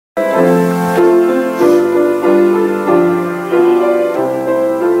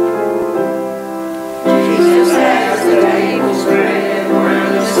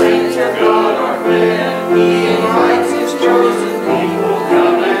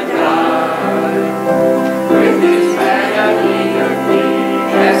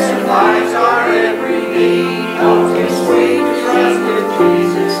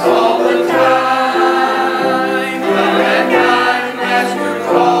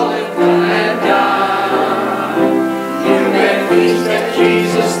calleth, come and dine. You may feast at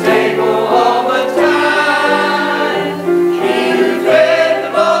Jesus' table all the time. He who fed the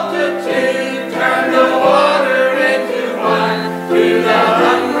multitude turned the water into wine. To the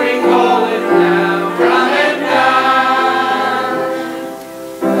hungry calleth now, come and dine.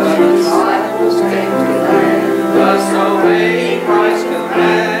 The disciples came to learn, thus obeying Christ's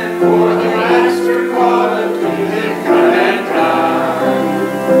command. For the Master calleth to them, come and dine.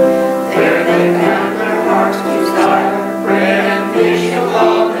 There they found their hearts' desire, bread and fish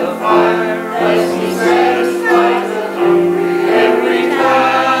along the fire. Thus he satisfies the hungry every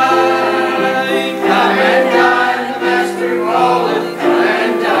time. Come and dine, the Master calleth, come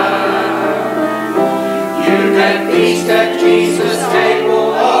and dine. You can feast at Jesus'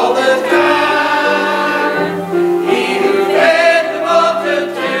 table all the time. He who fed the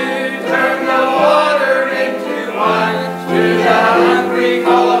multitude turned the water into wine. To the hungry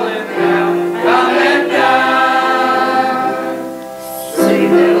calleth now, come and dine. See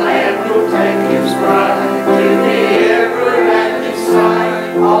the Lamb who take his bride to the ever at his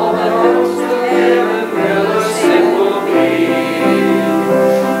side. All the hosts of heaven will assemble be.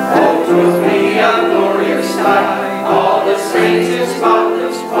 Oh, 'twill be a glorious sight, all the saints in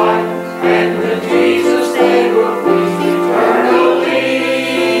spotless white, and with Jesus they will feast eternally.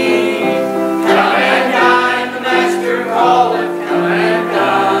 Come and dine, the Master calleth, come and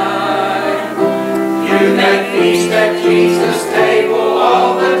dine. You may feast at Jesus' table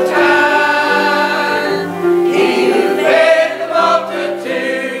all the time. He who fed the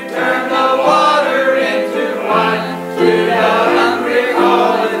multitude turned the water into wine. To the hungry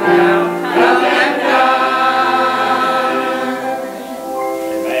calleth now, come and dine.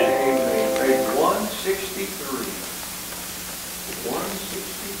 Amen. Page 163.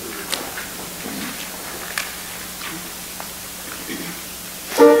 163.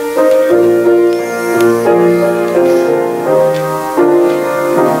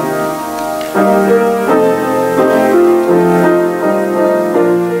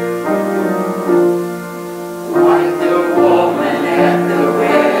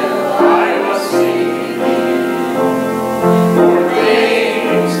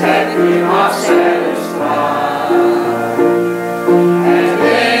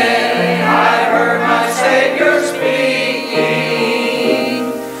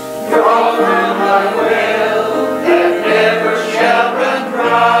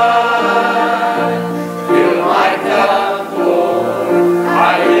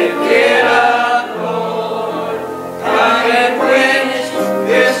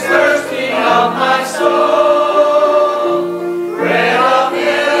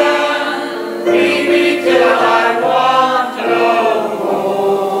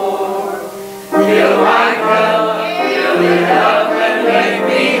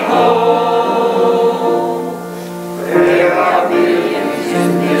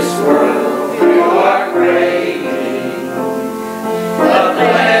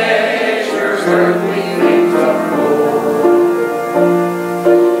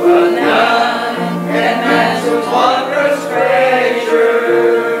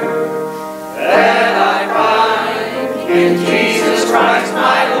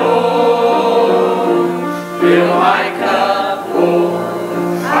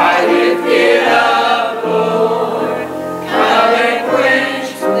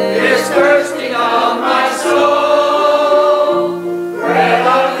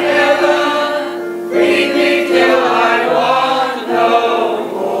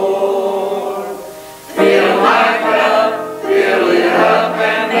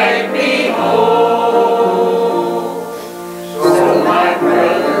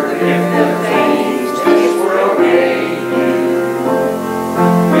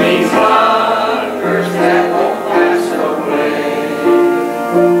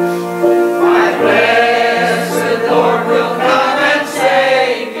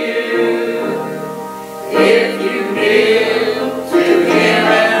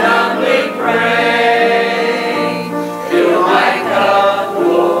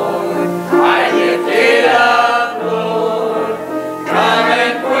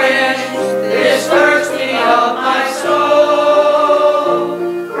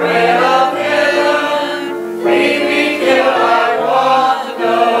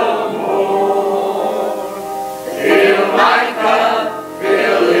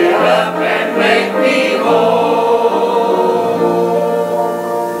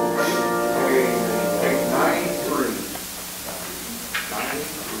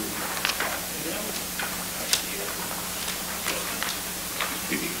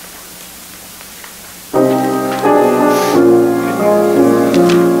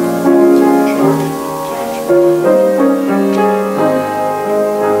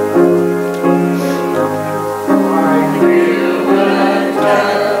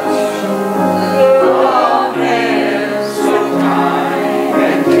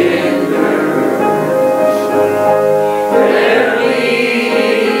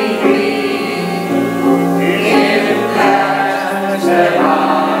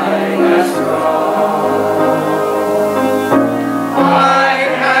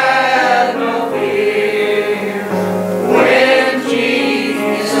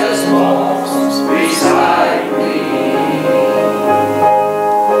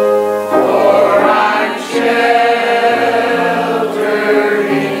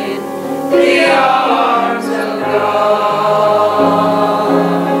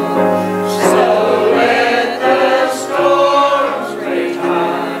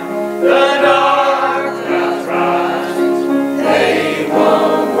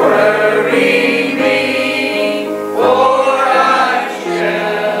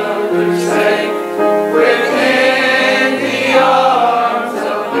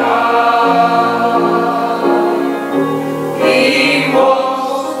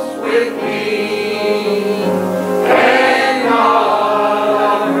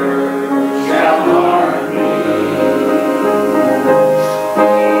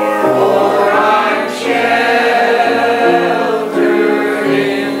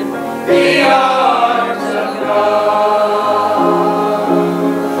 the arms of God.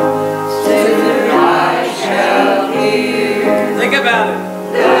 Soon I shall hear. Think about it.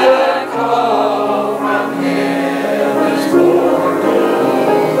 The call from heaven's portal.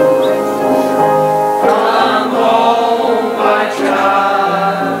 Come home, my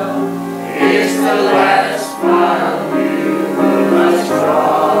child. It's the last mile you must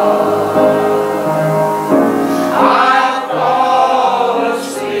try. I'll fall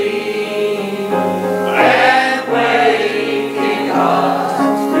asleep and wake in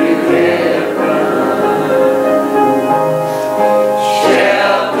God's new heaven.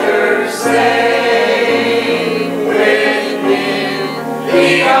 Shelter safe within the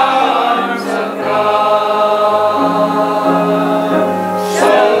arms of God.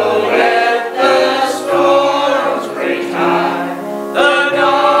 So let the storms break high, the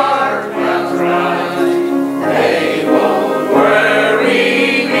dark clouds rise. They won't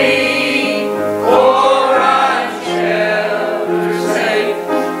worry me, for I'm sheltered safe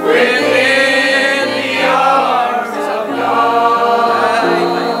within the arms of God.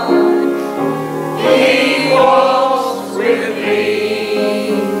 He walks with me,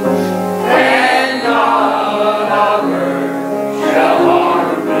 and none on earth shall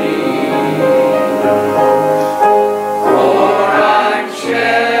harm me. For I'm sheltered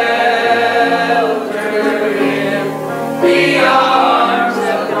in the arms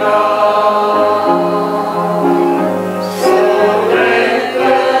of God. So let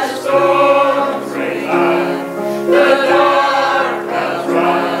the storms break high, the dark clouds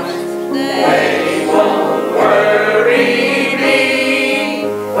rise. They won't worry me,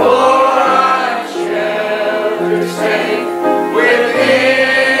 for I'm sheltered safe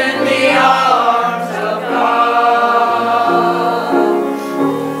within the arms of God.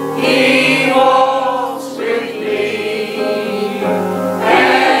 He walks with me,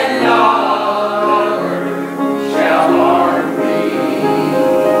 and none on earth shall harm me.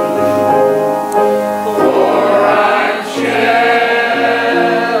 For I'm sheltered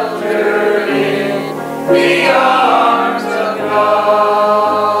in the arms of God.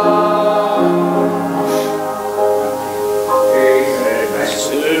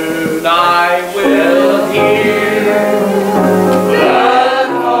 Soon I will hear the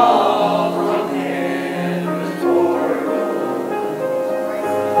call from heaven's portal.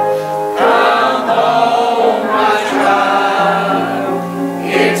 Come home, my child.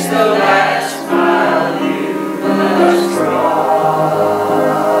 It's the last mile you must try.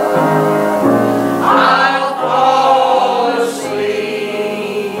 I'll fall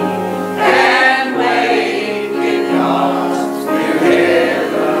asleep and wake in God's new heaven.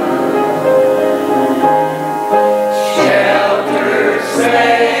 Shelter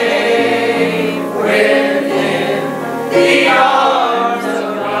safe within the arms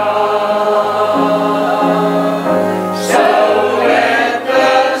of God. So let the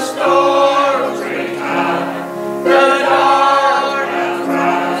storms break high, the dark clouds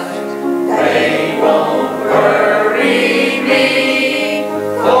rise. They won't worry me,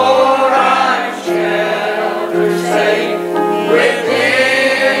 for I'm sheltered safe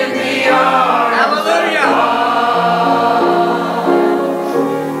within the arms of God.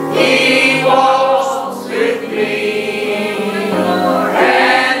 He walks with me,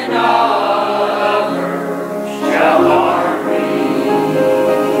 and none shall harm me.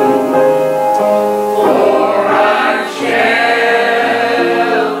 For I'm sheltered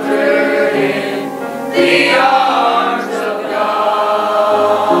in the arms of God.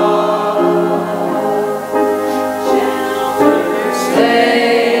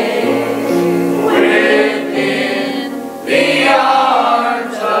 Stay within the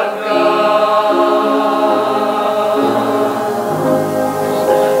arms of God.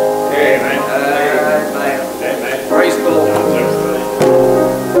 Amen. Amen. Praise the Lord.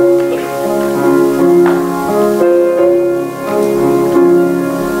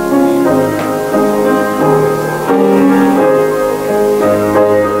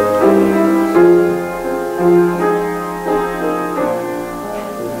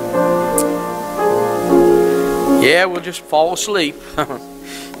 Yeah, we'll just fall asleep.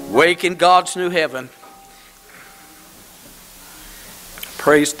 Wake in God's new heaven.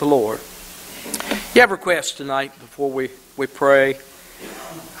 Praise the Lord. You have requests tonight before we pray?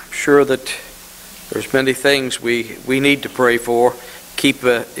 I'm sure that there's many things we need to pray for. Keep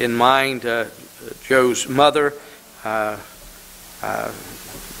in mind Joe's mother.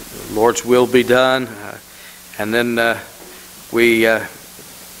 Lord's will be done. And then we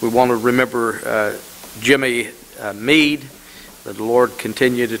want to remember Jimmy Mead, that the Lord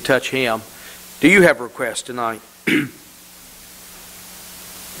continue to touch him. Do you have requests tonight?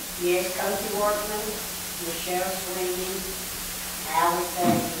 Yes, Coach Workman, Michelle Sweeney, Alice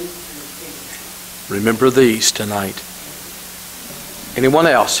Davies, and Susan. Remember these tonight. Anyone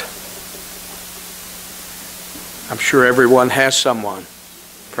else? I'm sure everyone has someone.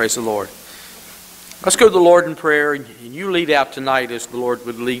 Praise the Lord. Let's go to the Lord in prayer, and you lead out tonight as the Lord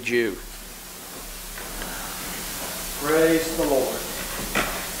would lead you. Praise the Lord.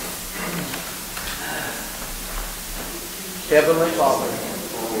 Heavenly Father,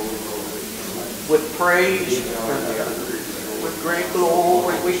 with praise, with great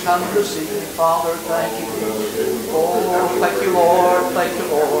glory, we come to see you. Father, thank you. Oh, thank you, Lord. Thank you,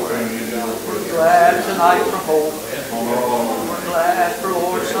 Lord. We're glad tonight for hope. We're glad for,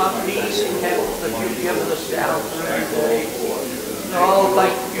 Lord, some peace and health that you've given us down through the day. Oh,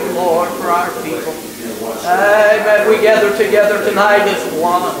 thank you, Lord, for our people. Amen. We gather together tonight as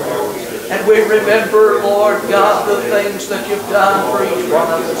one. And we remember, Lord God, the things that you've done for each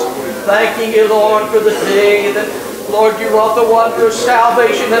one of us. Thanking you, Lord, for the day that, Lord, you wrought the wondrous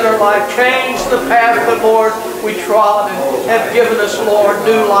salvation in our life. Changed the path that, Lord, we trod and have given us, Lord,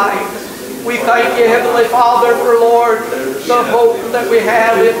 new life. We thank you, Heavenly Father, for, Lord, the hope that we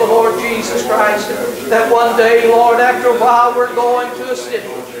have in the Lord Jesus Christ. That one day, Lord, after a while, we're going to a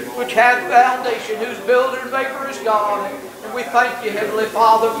city which has foundation, whose builder and maker is God. We thank you, Heavenly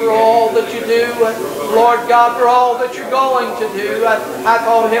Father, for all that you do. Lord God, for all that you're going to do. I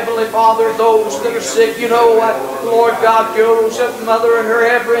thought, Heavenly Father, those that are sick, you know, Lord God, Joseph's mother and her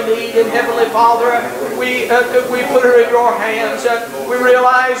every need. And Heavenly Father, we put her in your hands. We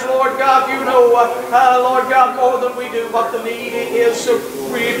realize, Lord God, you know, Lord God, more than we do what the need is. So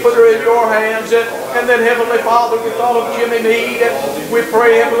we put her in your hands. And then, Heavenly Father, we thought of Jimmy Mead. We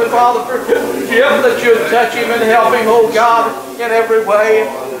pray, Heavenly Father, for Jim, that you'd touch him and help him, oh God, in every way.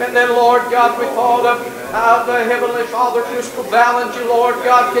 And then, Lord God, we thought of the Heavenly Father, Crystal Ballinger, Lord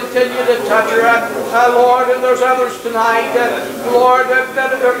God, continue to touch her, Lord, and there's others tonight, Lord,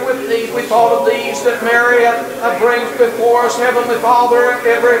 that are with these. We thought of these that Mary brings before us, Heavenly Father,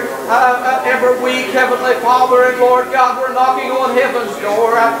 every week, Heavenly Father, and Lord God, we're knocking on heaven's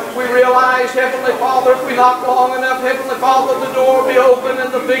door. We realize, Heavenly Father, if we knock long enough, Heavenly Father, the door will be open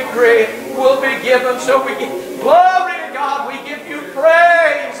and the victory will be given. So we give glory to God. We give you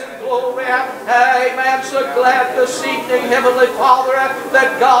praise and glory. Amen. So glad this evening, Heavenly Father,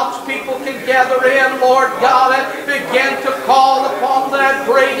 that God's people can gather in, Lord God, and begin to call upon that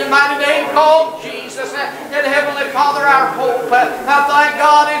great and mighty name called Jesus. And Heavenly Father, our hope, thank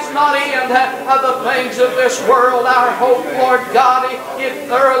God, it's not in the things of this world. Our hope, Lord God, it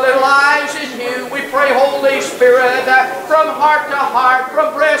thoroughly lies in you. We pray, Holy Spirit, from heart to heart,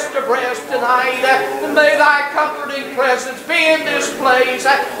 from breast to breast tonight, may thy comforting presence be in this place.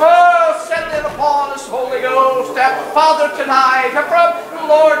 Oh, send it upon us, Holy Ghost. Father, tonight, from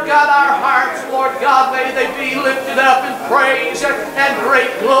Lord God, our hearts, Lord God, may they be lifted up in praise and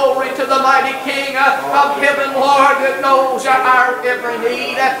great glory to the mighty King of heaven, Lord, that knows our every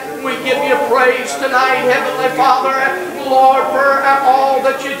need. We give you praise tonight, Heavenly Father, Lord, for all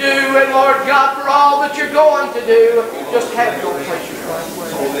that you do, and Lord God, for all that you're going to do. Just have your precious right way.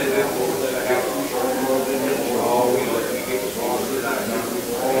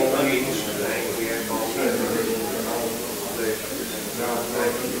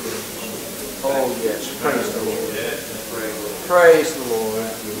 Oh yes, praise the Lord. Praise the Lord.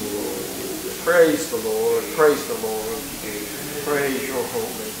 Praise the Lord. Praise the Lord. Praise your holy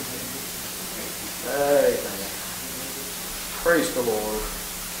name. Amen. Praise the Lord.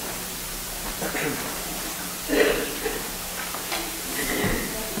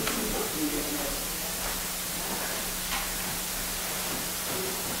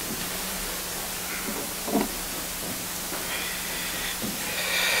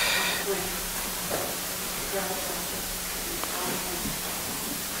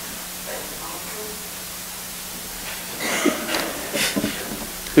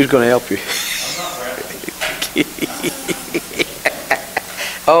 Who's going to help you?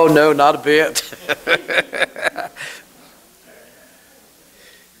 Oh, no, not a bit.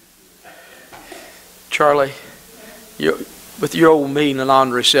 Charlie, with your old mean and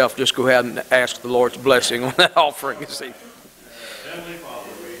honorary self, just go ahead and ask the Lord's blessing on that offering. See. Heavenly Father,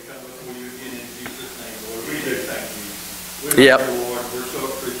 we come before you again in Jesus' name, Lord. We do thank you. We love you, Lord. We're so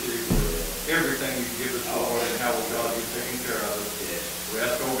appreciative for everything you give us, Lord, and how, God, you're taking care of us. We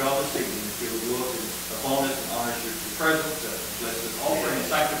ask, oh God, this evening that you would look upon us and honor your presence, bless this offering and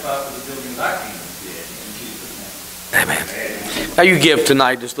sanctify for the building of thy kingdom. In Jesus' name. Amen. Now you give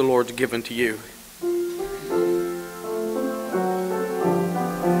tonight as the Lord's given to you.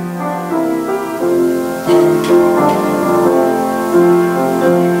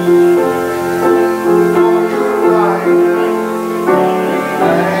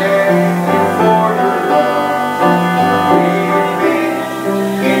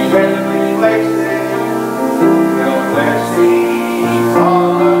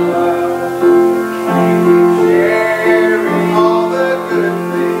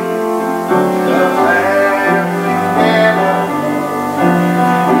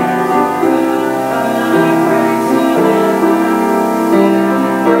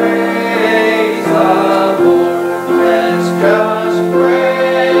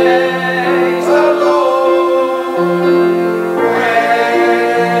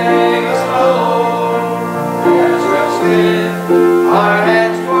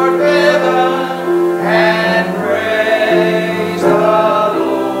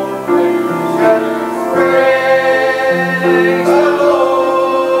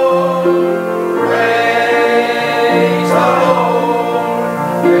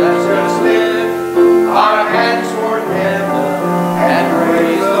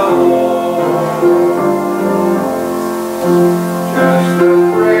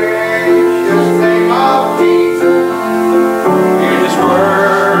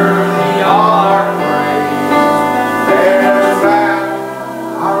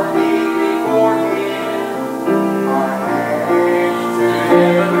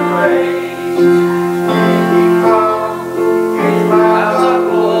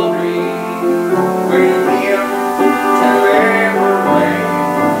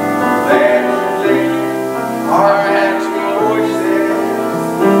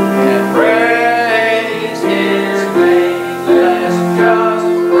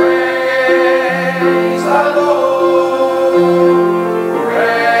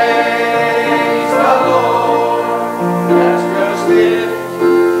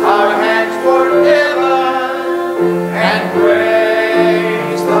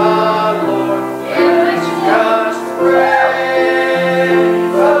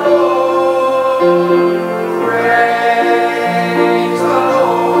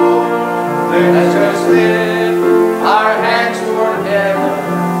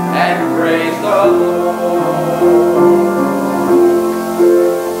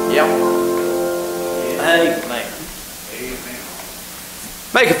 Yep. Amen.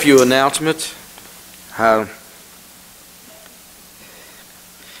 Make a few announcements.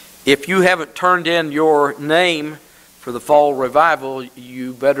 If you haven't turned in your name for the fall revival,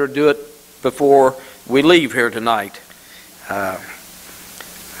 you better do it before we leave here tonight. But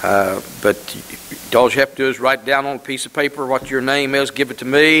all you have to do is write down on a piece of paper what your name is, give it to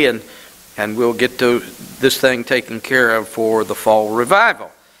me, and we'll get this thing taken care of for the fall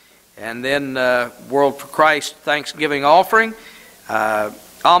revival. And then World for Christ Thanksgiving offering.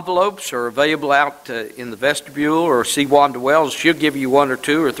 Envelopes are available out in the vestibule, or see Wanda Wells. She'll give you 1 or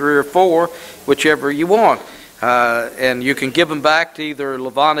 2 or 3 or 4, whichever you want. And you can give them back to either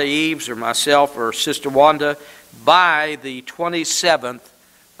LaVonna Eves or myself or Sister Wanda by the 27th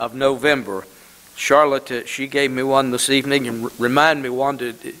of November. Charlotte, she gave me one this evening and reminded me,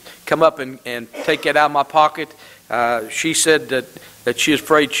 Wanda, to come up and take it out of my pocket. She said that she was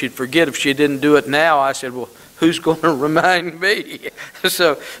afraid she'd forget if she didn't do it now. I said, well, who's going to remind me?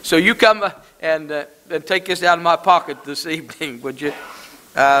 So you come and take this out of my pocket this evening, would you?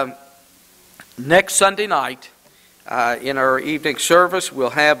 Next Sunday night, in our evening service,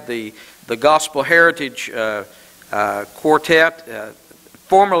 we'll have the Gospel Heritage Quartet,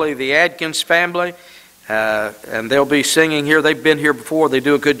 formerly the Adkins family, and they'll be singing here. They've been here before. They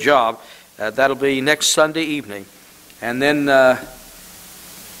do a good job. That'll be next Sunday evening. And then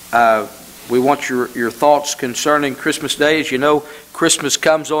we want your thoughts concerning Christmas Day. As you know, Christmas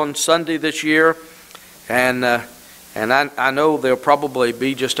comes on Sunday this year, and I know there'll probably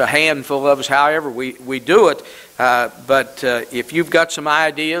be just a handful of us, however we do it. But if you've got some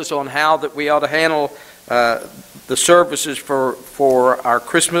ideas on how that we ought to handle the services for our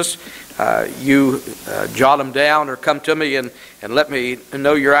Christmas, you jot them down or come to me and let me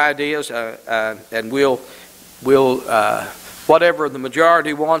know your ideas, and we'll whatever the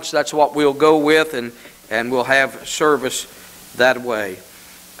majority wants, that's what we'll go with, and we'll have service that way.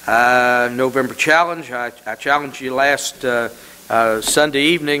 November challenge. I challenged you last Sunday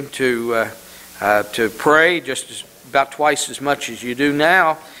evening to pray just about twice as much as you do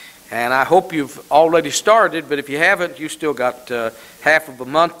now, and I hope you've already started. But if you haven't, you still got half of a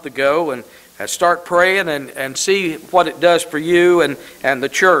month to go, and start praying and see what it does for you and the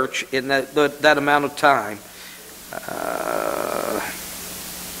church in that amount of time.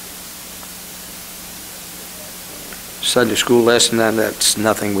 Sunday school lesson, and that's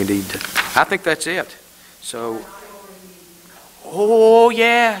nothing we need to. I think that's it. So, oh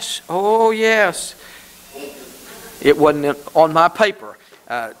yes. It wasn't on my paper.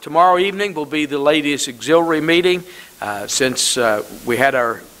 Tomorrow evening will be the ladies' auxiliary meeting. Since we had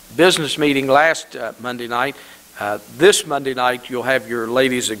our business meeting last Monday night, this Monday night you'll have your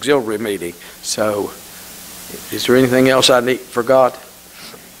ladies' auxiliary meeting. So, is there anything else I forgot?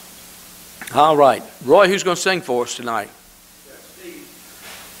 All right. Roy, who's going to sing for us tonight?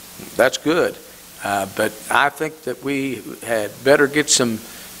 That's good. But I think that we had better get some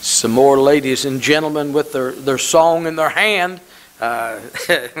more ladies and gentlemen with their song in their hand.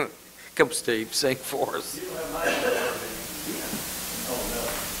 Come, Steve, sing for us.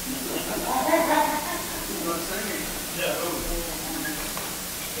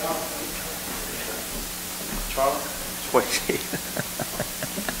 Charlie? Wait.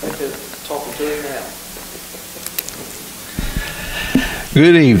 Talking to him now.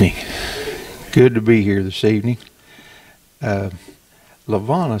 Good evening. Good to be here this evening.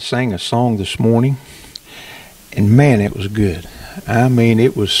 LaVonna sang a song this morning, and man, it was good. I mean,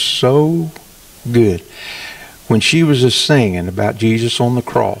 it was so good. When she was just singing about Jesus on the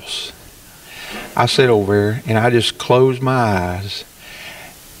cross, I sat over there and I just closed my eyes,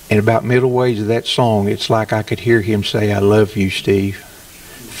 and about middle ways of that song, it's like I could hear him say, "I love you, Steve."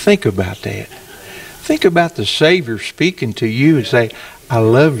 Think about that. Think about the Savior speaking to you and say, "I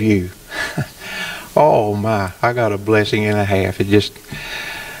love you." Oh my, I got a blessing and a half. It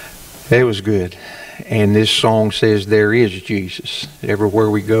was good. And this song says there is Jesus.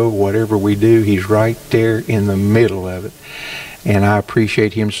 Everywhere we go, whatever we do, he's right there in the middle of it. And I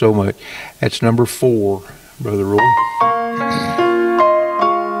appreciate him so much. That's number 4, Brother Roy.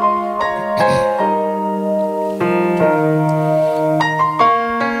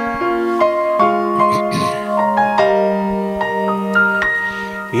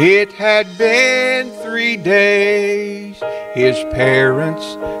 It had been 3 days, his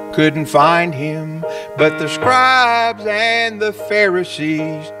parents couldn't find him, but the scribes and the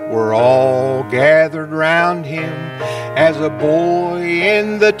Pharisees were all gathered round him. As a boy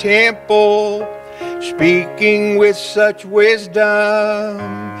in the temple, speaking with such wisdom.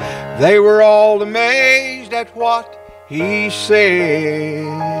 They were all amazed at what he said.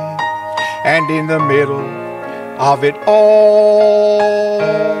 And in the middle of it all,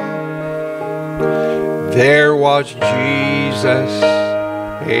 there was Jesus.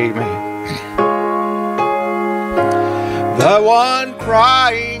 Amen. The one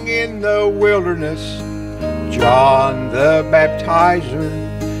crying in the wilderness, John the Baptizer,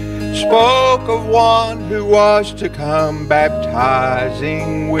 spoke of one who was to come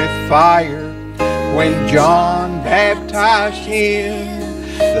baptizing with fire. When John baptized him,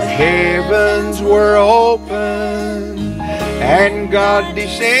 the heavens were open, and God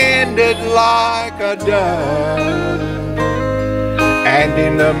descended like a dove. And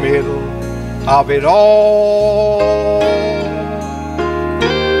in the middle of it all,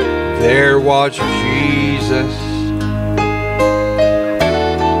 there was Jesus.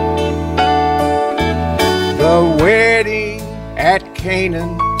 The wedding at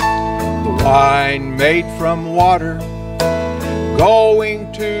Canaan, the wine made from water,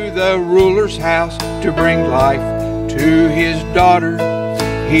 going to the ruler's house to bring life to his daughter.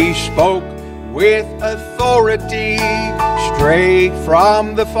 He spoke with authority straight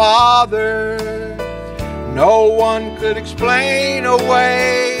from the Father. No one could explain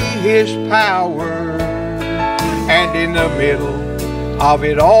away his power. And in the middle of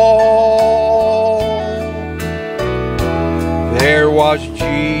it all, there was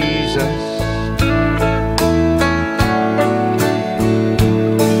Jesus.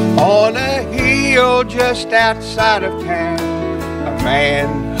 On a hill just outside of town, a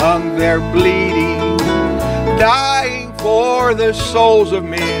man hung there bleeding, dying for the souls of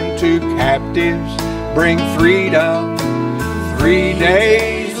men. To captives bring freedom. 3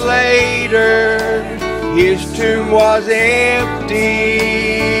 days later, his tomb was empty.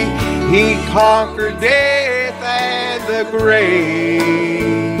 He conquered death and the grave.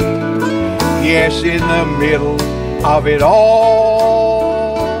 Yes, in the middle of it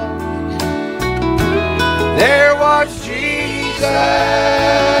all, there was Jesus.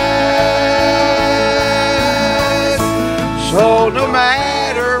 So no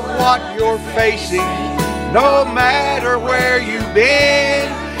matter what you're facing, no matter where you've been,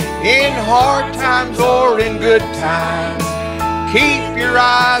 in hard times or in good times, keep your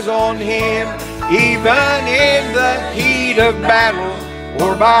eyes on him. Even in the heat of battle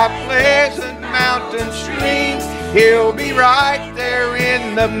or by pleasant mountain streams, he'll be right there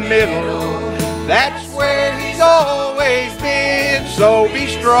in the middle. That's where he's always been. So be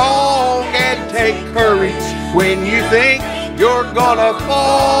strong and take courage when you think you're gonna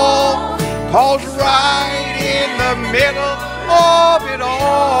fall, 'cause right in the middle of it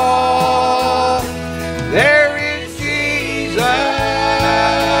all, there is Jesus.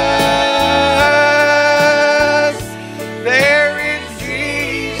 There is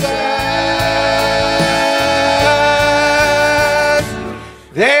Jesus.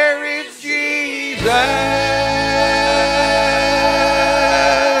 There is Jesus.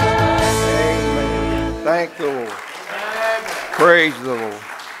 Amen. Thank the Lord. Praise the Lord.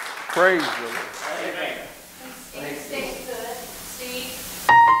 Praise the Lord.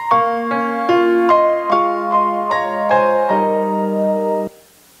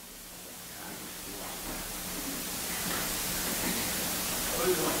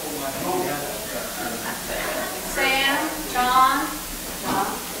 Sam, John,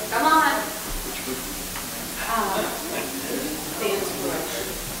 come on. The inspiration.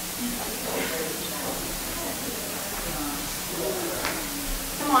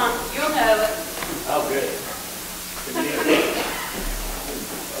 Come on, you'll know it. Oh, good.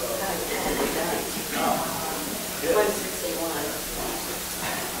 161.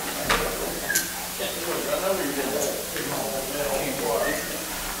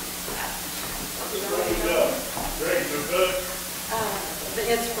 The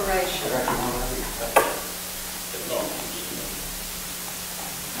inspiration.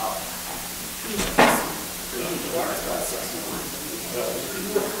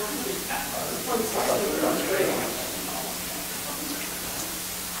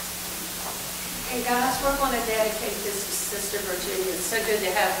 And guys, we're going to dedicate this to Sister Virginia. It's so good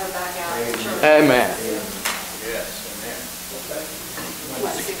to have her back out in church. Amen. Yes, amen.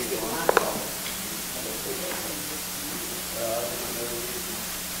 161.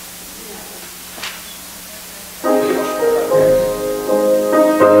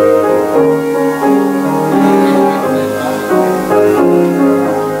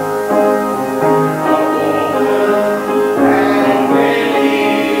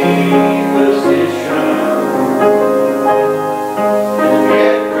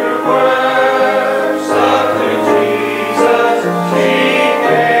 Worship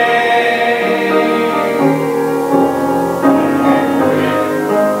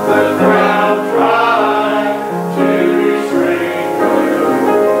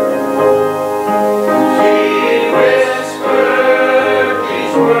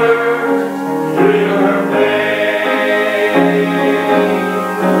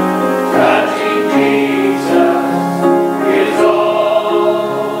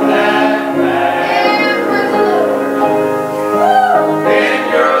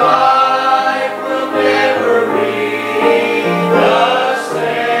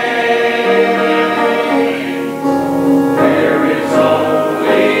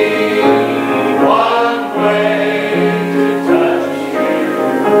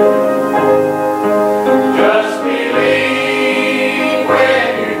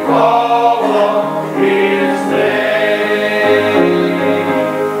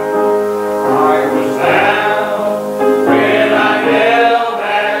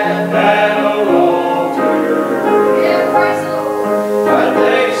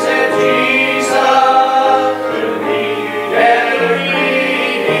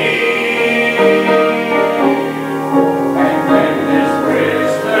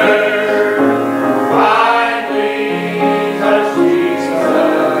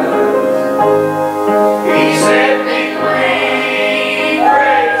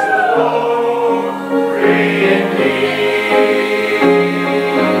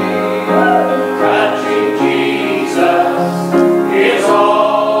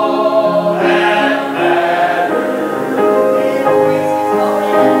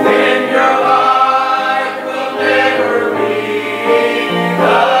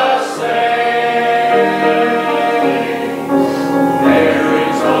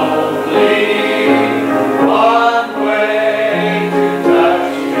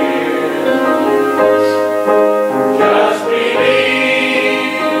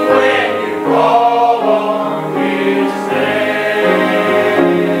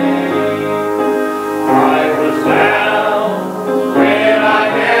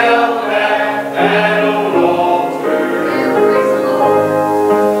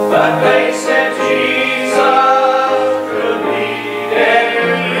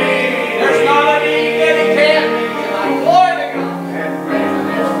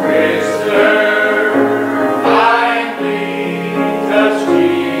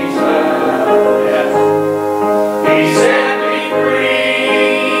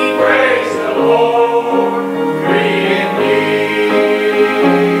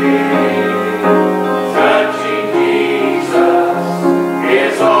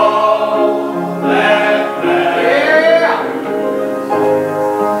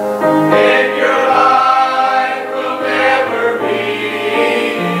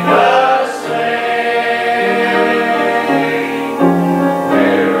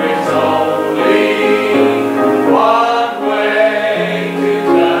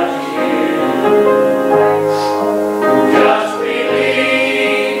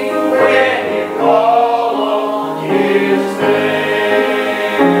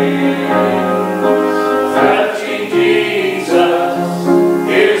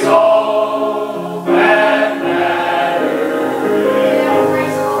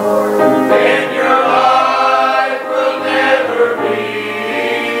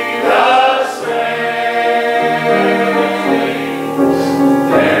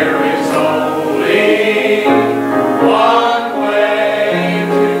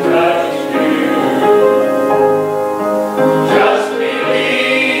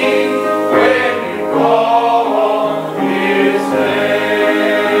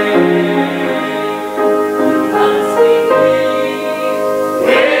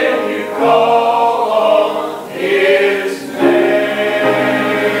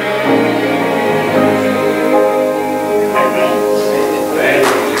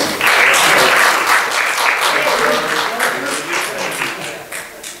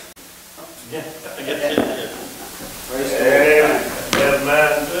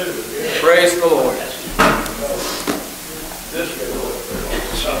Praise the Lord.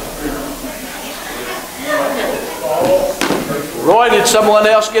 Roy, did someone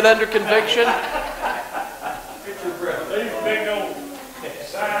else get under conviction? These big old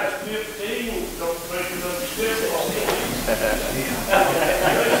size 15 don't make enough step on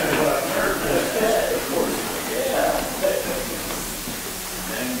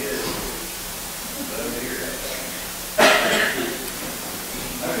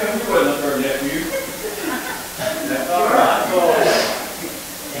How come you wasn't up there, nephew? That's all right.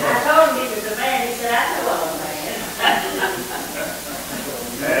 And I told him he was a man. He said, I know I'm a man.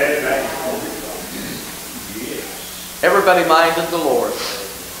 Amen. Everybody minded the Lord.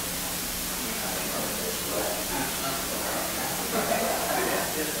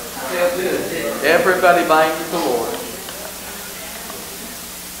 Everybody minded the Lord.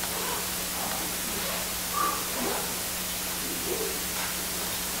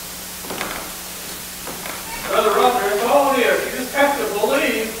 Brother Roger, it's all here. You just have to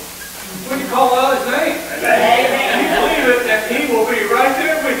believe when you call out his name. Amen. And you believe it, and he will be right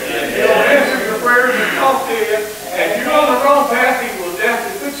there with you. He'll answer your prayers and talk to you. And if you're on the wrong path, he will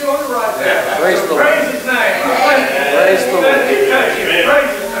definitely put you on the right path. Praise the Lord. Praise his name. Praise the Lord. Let him touch you.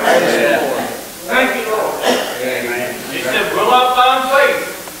 Praise his name. Praise the Lord. Thank you, Lord. He said, will I find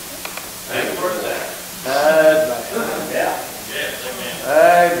faith? Thank you for that. Amen. Yes, amen.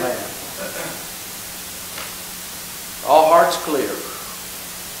 Amen. All hearts clear.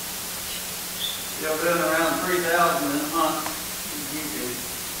 You've been around 3,000 a month.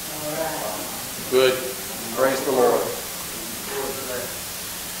 Good. Praise the Lord.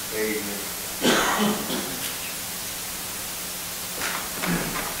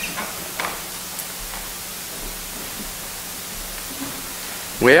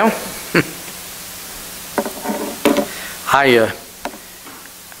 Well, I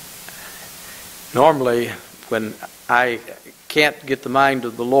normally when I can't get the mind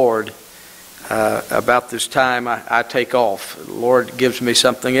of the Lord about this time, I take off. The Lord gives me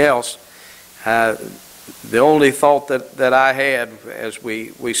something else. The only thought that I had as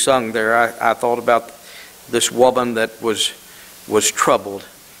we sung there, I thought about this woman that was troubled.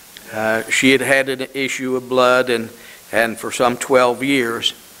 She had an issue of blood and for some 12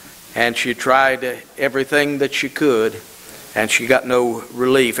 years, and she tried everything that she could, and she got no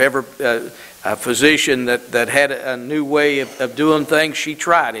relief. A physician that had a new way of doing things, she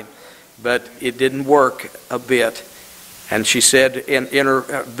tried him, but it didn't work a bit. And she said, in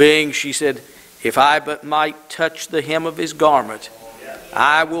her being, she said, if I but might touch the hem of his garment,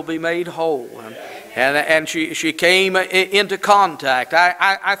 I will be made whole. And she came into contact.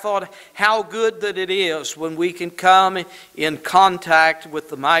 I thought how good that it is when we can come in contact with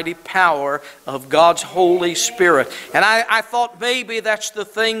the mighty power of God's Holy Spirit. And I thought maybe that's the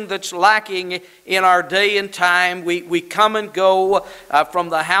thing that's lacking in our day and time. We come and go from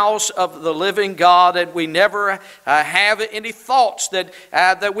the house of the living God, and we never have any thoughts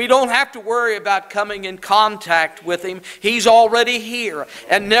that we don't have to worry about coming in contact with Him. He's already here.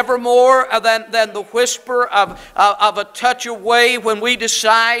 And never more than the whisper of a touch away when we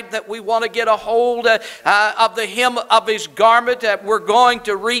decide that we want to get a hold of the hem of His garment, that we're going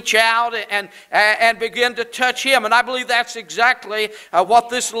to reach out and begin to touch Him. And I believe that's exactly what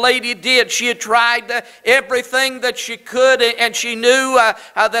this lady did. She had tried everything that she could, and she knew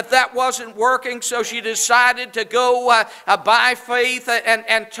that wasn't working, so she decided to go by faith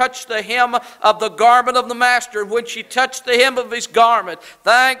and touch the hem of the garment of the Master. And when she touched the hem of His garment,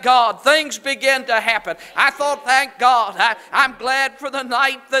 thank God, things began to happen. I thought, thank God, I'm glad for the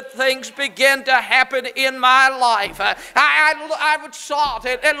night that things began to happen in my life. I would sought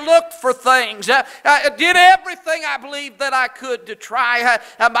and looked for things. Did everything I believed that I could to try,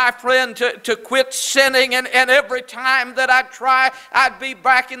 my friend, to quit sinning. And every time that I'd try, I'd be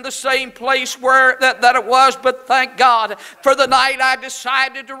back in the same place where that it was. But thank God, for the night I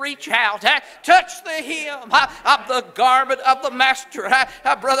decided to reach out, touch the hem of the garment of the Master.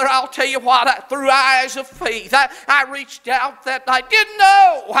 Brother, I'll tell you what, through eyes of faith, I reached out that night. Didn't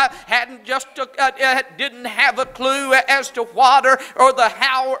know, didn't have a clue as to what or the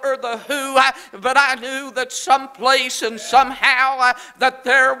how or the who, but I knew that someplace and somehow that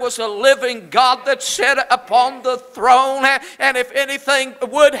there was a living God that sat upon the throne, and if anything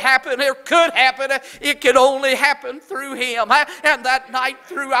would happen or could happen, it could only happen through Him. And that night,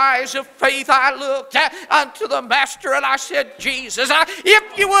 through eyes of faith, I looked unto the Master and I said, Jesus,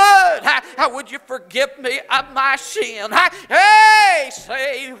 if you would you forgive me of my sin? Hey,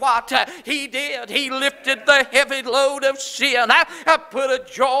 say what He did. He lifted the heavy load of sin. I put a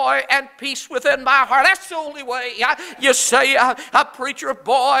joy and peace within my heart. That's the only way. You say, a preacher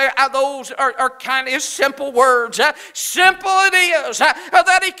boy, those are kind of simple words. Simple it is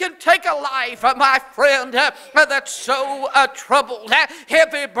that He can take a life, my friend, that's so troubled,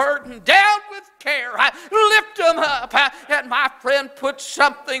 heavy burden, down with care, lift them up, and my friend, put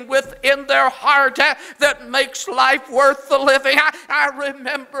something within their heart that makes life worth the living. I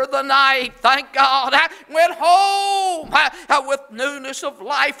remember the night, thank God, I went home with newness of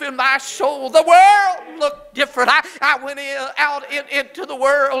life in my soul. The world looked different. I went out into the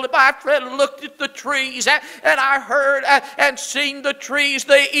world, and my friend looked at the trees, and I heard and seen the trees.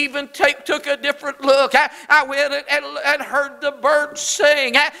 They even took a different look. I went and heard the birds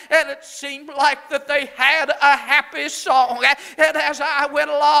sing, and it seemed like that they had a happy song. And as I went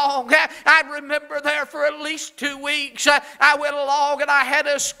along, I remember there for at least 2 weeks, I went along and I had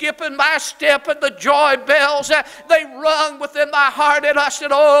a skip in my step, and the joy bells, they rung within my heart, and I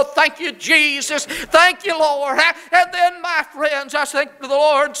said, oh, thank you, Jesus. Thank you, Lord. And then, my friends, I think the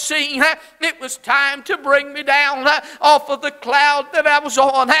Lord seen it was time to bring me down off of the cloud that I was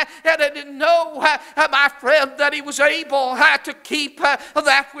on. And I didn't know, my friend, that He was able to keep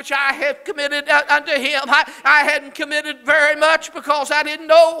that which I had committed unto Him. I hadn't committed very much because I didn't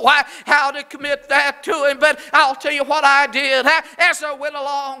know how to commit that to Him. But I'll tell you what I did. As I went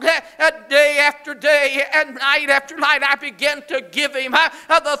along, day after day and night after night, I began to give Him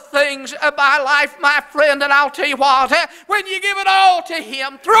the things of my life, my friend. And I'll tell you what, when you give it all to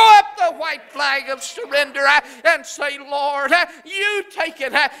Him, throw up the white flag of surrender and say, Lord, you take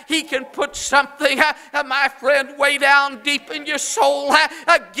it. He can put something, my friend, way down deep in your soul.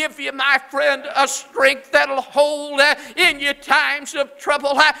 Give you, my friend, a strength that'll hold in your times of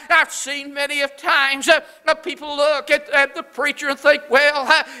trouble. I've seen many of times people look at the preacher and think, well,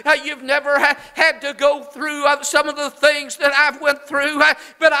 you've never had to go through some of the things that I've went through.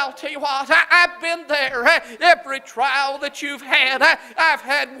 But I'll tell you what, I've been there. Every trial that you've had, I've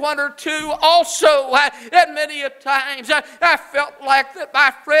had one or two also. And many a times I felt like that,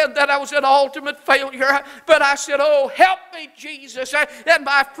 my friend, that I was an ultimate failure. But I said, oh, help me, Jesus. And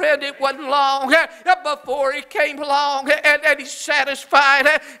my friend, it wasn't long before He came along and He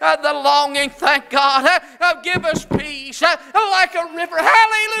satisfied the longing, thank God. Give us peace like a river.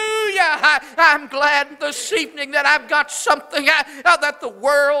 Hallelujah. I'm glad this evening that I've got something that the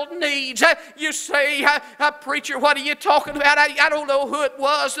world needs. You say, preacher, what are you talking about? I don't know who it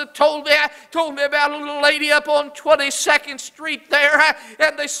was that told me about a little lady up on 22nd Street there,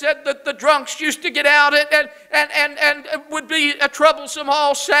 and they said that the drunks used to get out and would be troublesome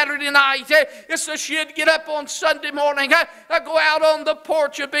all Saturday night. So she'd get up on Sunday morning, go out on the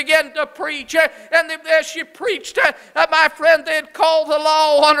porch and begin to preach. And as she preached, my friend, they'd called the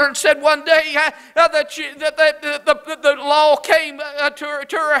law on her and said one day that the law came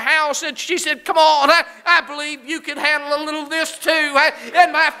to her house, and she said, "Come on, I believe you can handle a little of this too."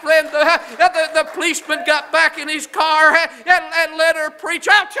 And my friend, the policeman got back in his car and let her preach.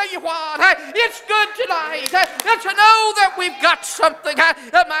 I'll tell you what, it's good tonight to know that we've got something,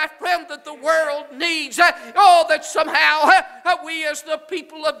 my friend, that the world needs. That somehow we as the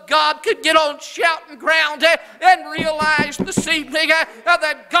people of God could get on shouting ground and realize this evening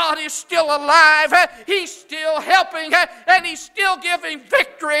that God is still alive. He's still helping, and He's still giving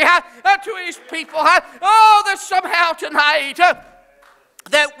victory to His people. That somehow tonight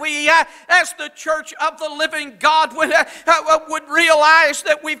that we, as the church of the living God, would realize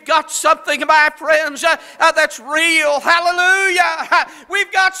that we've got something, my friends, that's real. Hallelujah.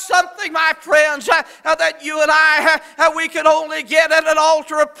 We've got something, my friends, that you and I, we could only get at an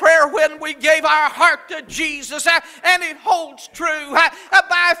altar of prayer when we gave our heart to Jesus, and it holds true.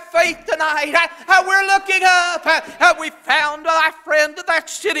 By faith tonight, we're looking up. We found, my friend, that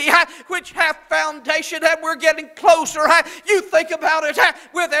city which hath foundation, and we're getting closer. You think about it.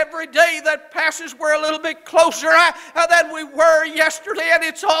 With every day that passes, we're a little bit closer than we were yesterday, and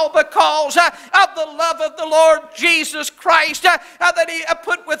it's all because of the love of the Lord Jesus Christ that He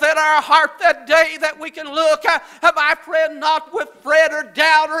put within our heart that day, that we can look, my friend, not with dread or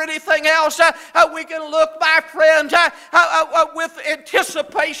doubt or anything else. We can look, my friend, with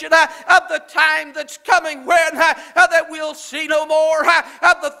anticipation of the time that's coming when that we'll see no more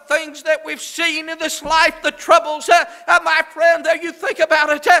of the things that we've seen in this life, the troubles, my friend, that you think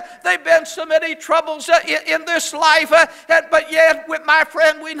about it. There've been so many troubles in this life, but yet, with my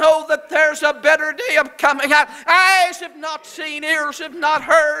friend, we know that there's a better day of coming. Eyes have not seen, ears have not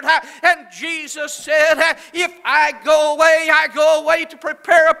heard. And Jesus said, "If I go away to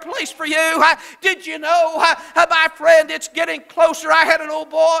prepare a place for you." Did you know, my friend, it's getting closer? I had an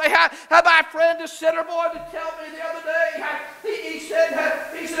old boy, my friend, a sinner boy, to tell me the other day.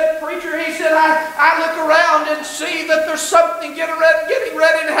 He said, "Preacher," he said, I look around and see that there's something getting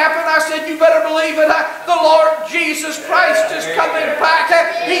ready to happen." I said, "You better believe it. The Lord Jesus Christ is coming back.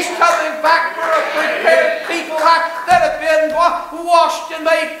 He's coming back for a prepared people that have been washed and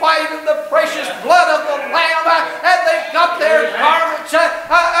made white in the precious blood of the Lamb, and they've got their garments,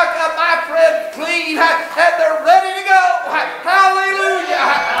 my friend, clean, and they're ready to go." Hallelujah.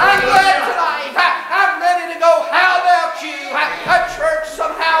 I'm glad tonight. I'm ready to go. How about you? Church,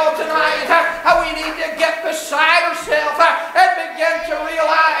 somehow tonight, we need to get beside ourselves and begin to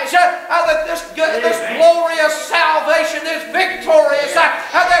realize that this glorious salvation is victorious,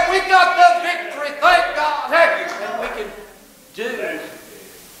 that we got the victory, thank God, and we can do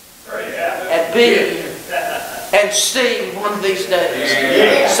and be and see one of these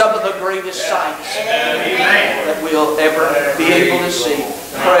days some of the greatest sights that we'll ever be able to see.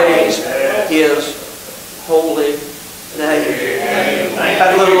 Praise His holy name.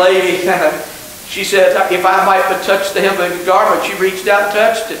 That little lady, she said, "If I might but touch the hem of His garment," she reached out and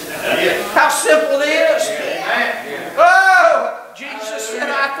touched it. How simple it is. Oh, Jesus said,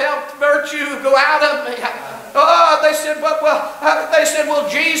 "I felt virtue go out of me." They said, well,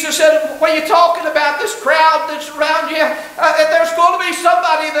 Jesus said, "What are you talking about? This crowd that's around you, there's going to be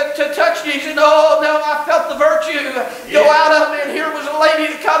somebody to touch you." He said, No, I felt the virtue go out of me, and here was a lady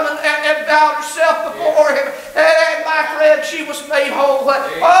to come and bow herself before Him, and my friend, she was made whole. Oh,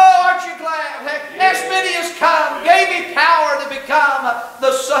 aren't you glad? As many as come, gave me power to become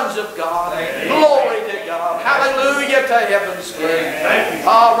the sons of God. Glory to God. Hallelujah to heaven's King.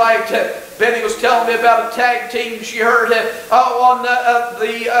 All right. Betty was telling me about a tag team she heard on the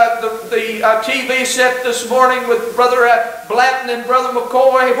TV set this morning with Brother Blanton and Brother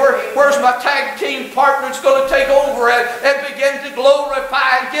McCoy. Where's my tag team partner that's going to take over and begin to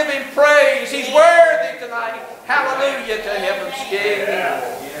glorify and give Him praise? He's worthy tonight. Hallelujah to heaven's King.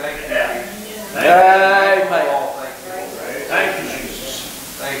 Amen. Thank you, Jesus.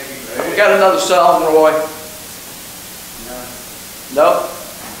 Thank you. We got another song, Roy. No?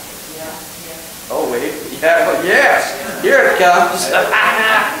 Oh, wait. Yeah, yes. Here it comes.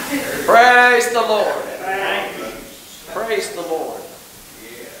 Praise the Lord. Praise the Lord.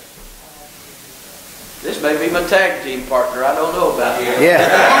 This may be my tag team partner. I don't know about it.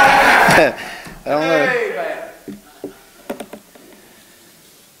 Yeah. I don't know. Amen.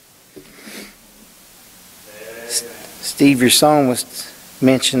 Steve, your song was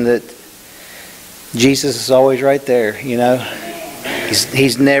mentioned that Jesus is always right there. You know,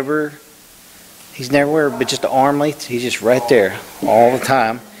 he's never but just an arm length. He's just right there all the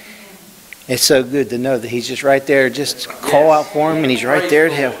time. It's so good to know that He's just right there. Just call out for Him and He's right there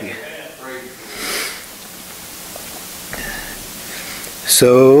to help you.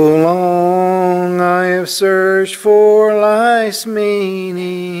 So long I have searched for life's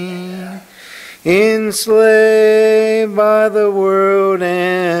meaning, enslaved by the world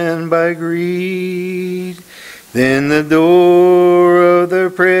and by greed. Then the door of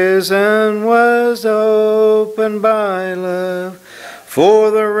the prison was opened by love, for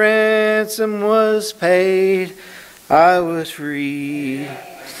the ransom was paid, I was free.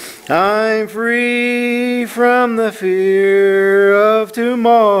 I'm free from the fear of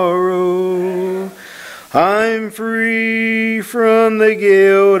tomorrow. I'm free from the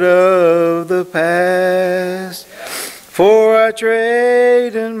guilt of the past. For I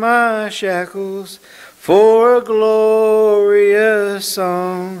trade in my shackles for a glorious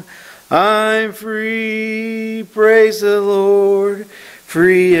song. I'm free, praise the Lord,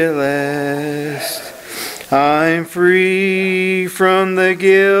 free at last. I'm free from the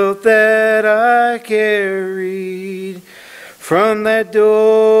guilt that I carried. From that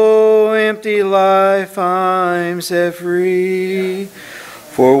dull, empty life I'm set free.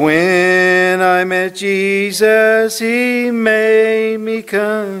 For when I met Jesus, He made me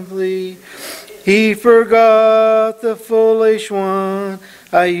complete. He forgot the foolish one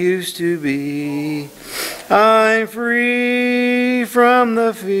I used to be. I'm free from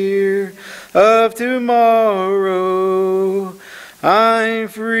the fear of tomorrow. I'm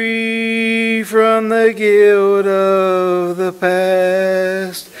free from the guilt of the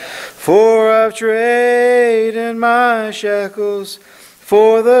past. For I've traded my shackles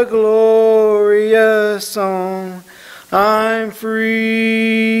for the glorious song. I'm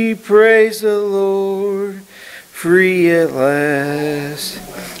free, praise the Lord, free at last.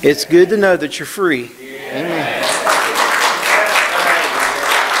 It's good to know that you're free. Amen.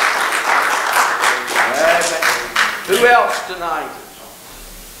 Who else tonight?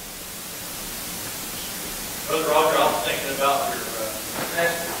 Brother Roger, I was thinking about your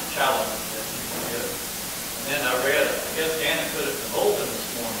pastor's challenge that you did. And then I read, I guess Danny put it in the bulletin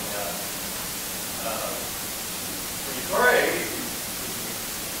this morning. When you pray,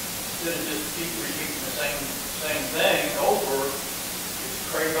 instead of just keep repeating the same thing over, just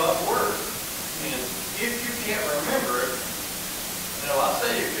pray God's word. And if you can't remember it, I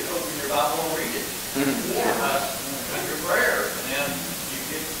say you could open your Bible and read it. With your prayer, and then you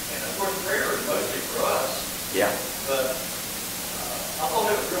get, and of course prayer is mostly for us. Yeah. But I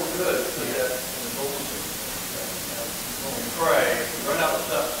thought it was real good to put that in the bulletin. When we pray, we run out of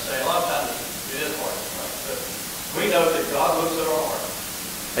stuff to say. A lot of times it is hard to pray, but we know that God looks at our heart.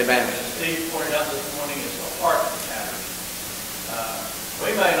 Amen. And as Steve pointed out this morning, it's the heart that matters.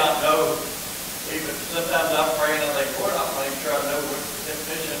 We may not know, even sometimes I'm praying and I think, Lord, I'm not even sure I know what the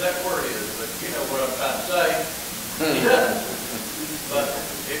definition of that word is, but you know what I'm trying to say. He does. But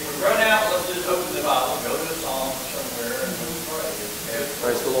if we run out, let's just open the Bible, go to the Psalm somewhere, and we'll pray.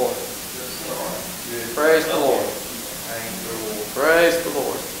 Praise the Lord. Praise the Lord. Praise the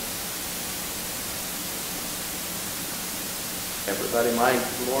Lord. Everybody mind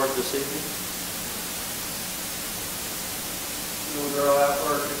the Lord this evening? Little girl out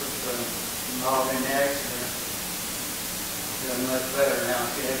work, it was involved in the accident. Doing much better now.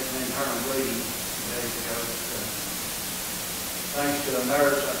 She had some internal bleeding 2 days ago. Thanks to a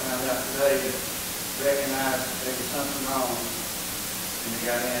nurse, I found out today that recognized that there was something wrong, and they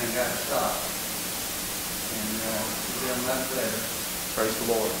got in and got it stopped. And she's doing much better. Praise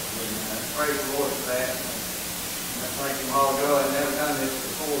the Lord. And, praise the Lord for that. And I think a while ago, I'd never done this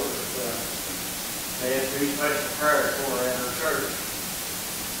before, but they had to do special prayers for her at her church.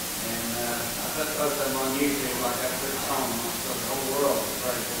 And I put both of them on YouTube like I put a song on, so the whole world would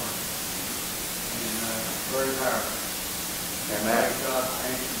pray for her. And very powerful. Amen. Praise God for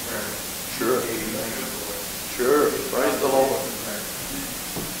answering prayer. Sure. Sure. Praise the Lord.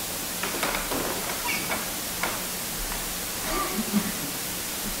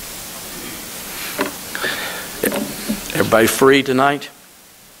 Everybody free tonight?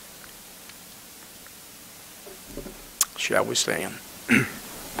 Shall we stand?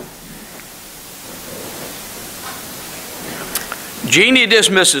 Jeannie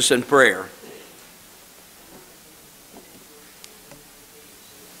dismisses in prayer.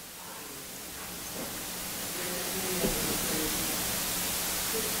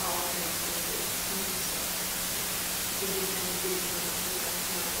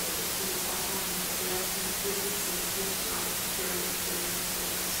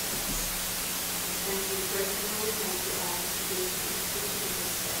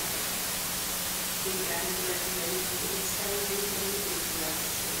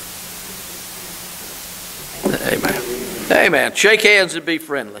 Amen. Amen. Shake hands and be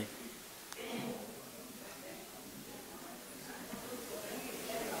friendly.